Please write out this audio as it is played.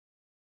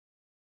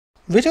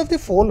Which of the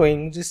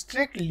following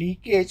restrict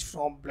leakage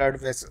from blood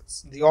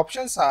vessels? The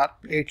options are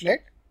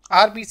platelet,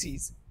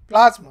 RBCs,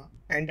 plasma,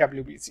 and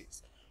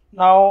WBCs.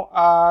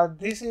 Now,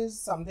 this is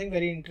something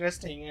very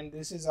interesting, and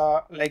this is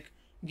a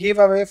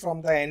giveaway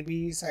from the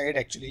NB side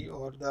actually,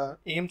 or the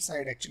AIM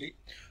side actually.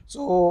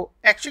 So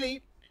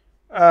actually,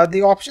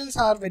 the options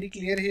are very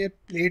clear here: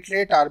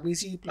 platelet,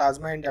 RBC,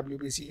 plasma, and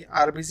WBC.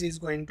 RBC is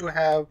going to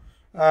have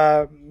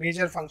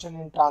major function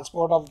in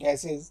transport of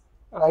gases,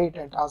 right,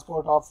 and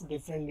transport of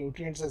different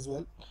nutrients as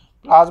well.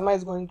 Plasma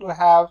is going to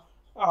have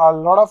a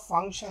lot of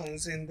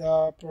functions in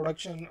the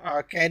production,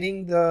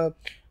 carrying the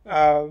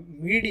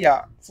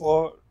media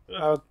for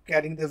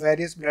carrying the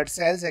various blood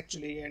cells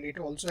actually, and it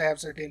also have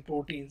certain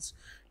proteins.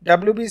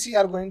 WBC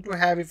are going to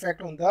have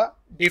effect on the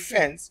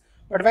defense,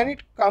 but when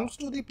it comes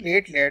to the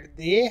platelet,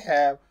 they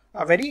have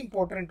a very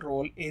important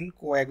role in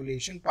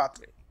coagulation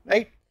pathway,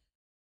 right?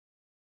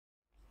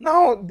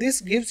 Now, this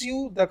gives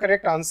you the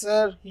correct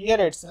answer here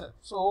itself.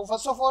 So,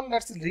 first of all,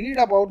 let's read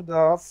about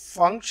the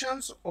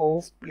functions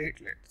of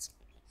platelets.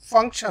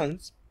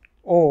 Functions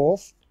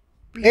of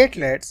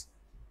platelets.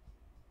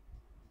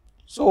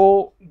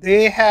 So,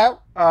 they have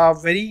a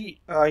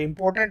very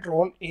important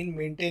role in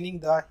maintaining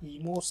the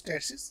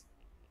hemostasis.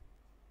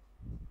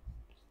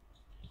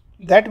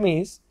 That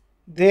means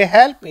they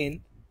help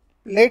in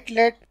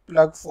platelet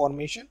plug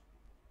formation.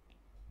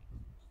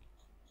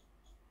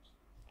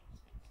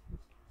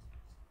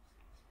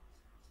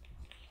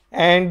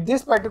 And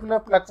this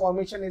particular plug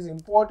formation is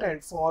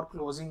important for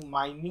closing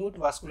minute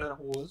vascular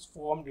holes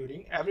formed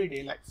during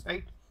everyday life,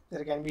 right?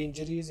 There can be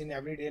injuries in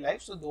everyday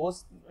life, so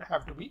those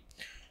have to be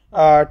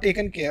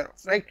taken care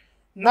of, right?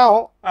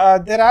 Now,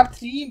 there are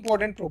three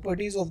important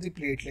properties of the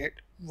platelet.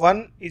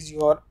 One is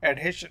your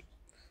adhesion.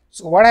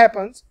 So what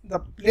happens?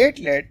 The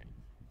platelet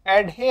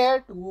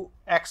adhere to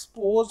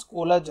exposed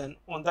collagen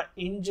on the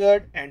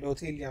injured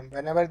endothelium.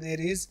 Whenever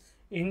there is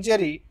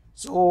injury,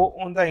 so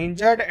on the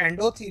injured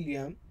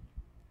endothelium,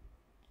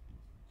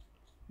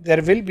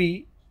 there will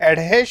be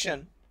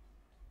adhesion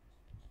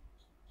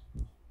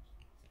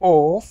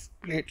of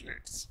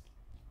platelets,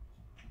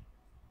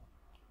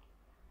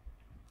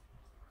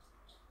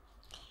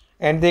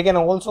 and they can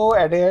also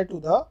adhere to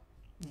the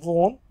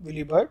von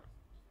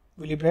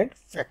Willebrand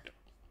factor,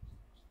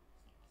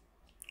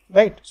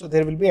 right? So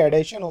there will be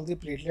adhesion of the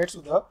platelets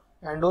to the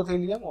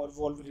endothelium or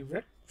von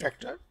Willebrand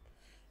factor.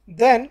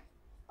 Then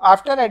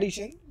after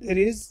addition, there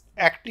is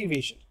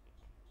activation.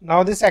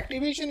 Now this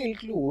activation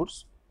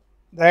includes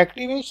the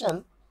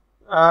activation,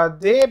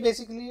 they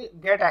basically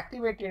get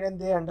activated and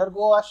they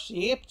undergo a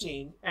shape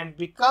change and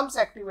becomes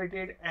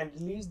activated and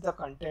release the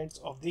contents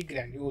of the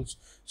granules.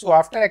 So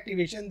after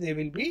activation, they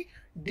will be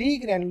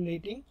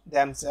degranulating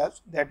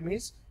themselves. That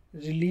means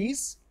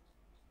release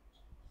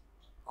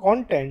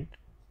content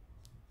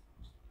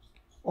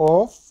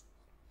of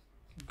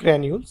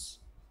granules.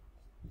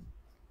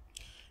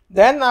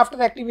 Then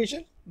after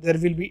activation, there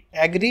will be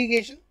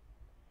aggregation.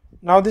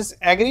 Now this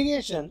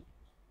aggregation,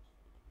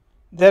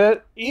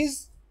 there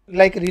is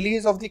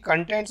release of the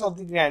contents of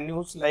the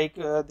granules,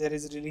 there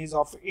is release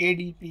of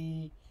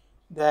ADP,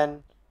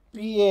 then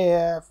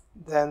PAF,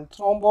 then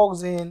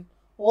thromboxane,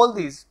 all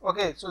these.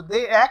 Okay, so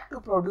they act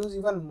to produce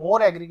even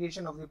more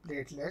aggregation of the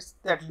platelets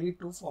that lead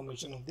to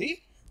formation of the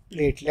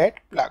platelet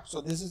plug. So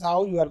this is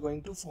how you are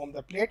going to form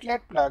the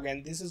platelet plug,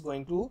 and this is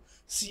going to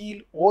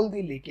seal all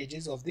the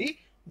leakages of the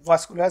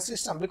vascular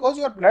system, because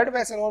your blood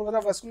vessel or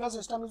the vascular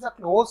system is a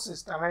closed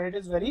system and it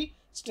is very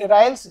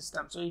sterile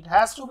system, so it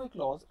has to be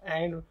closed.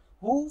 And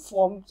who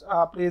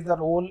plays the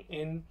role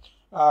in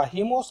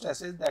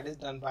hemostasis? That is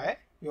done by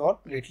your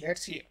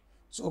platelets here.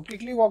 So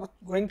quickly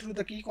going through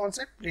the key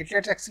concept.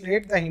 Platelets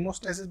accelerate the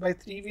hemostasis by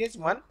three ways.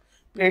 One,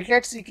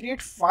 platelets secrete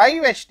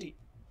 5-HT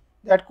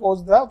that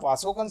cause the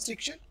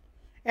vasoconstriction,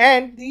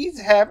 and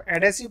these have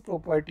adhesive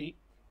property.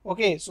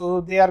 Okay,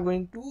 so they are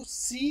going to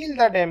seal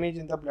the damage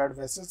in the blood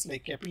vessels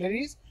like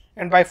capillaries,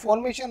 and by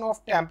formation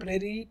of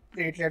temporary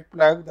platelet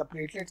plug, the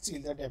platelets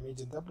seal the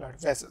damage in the blood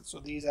vessels. So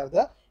these are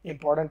the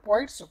important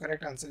points. So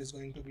correct answer is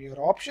going to be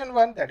your option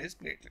 1, that is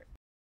platelet.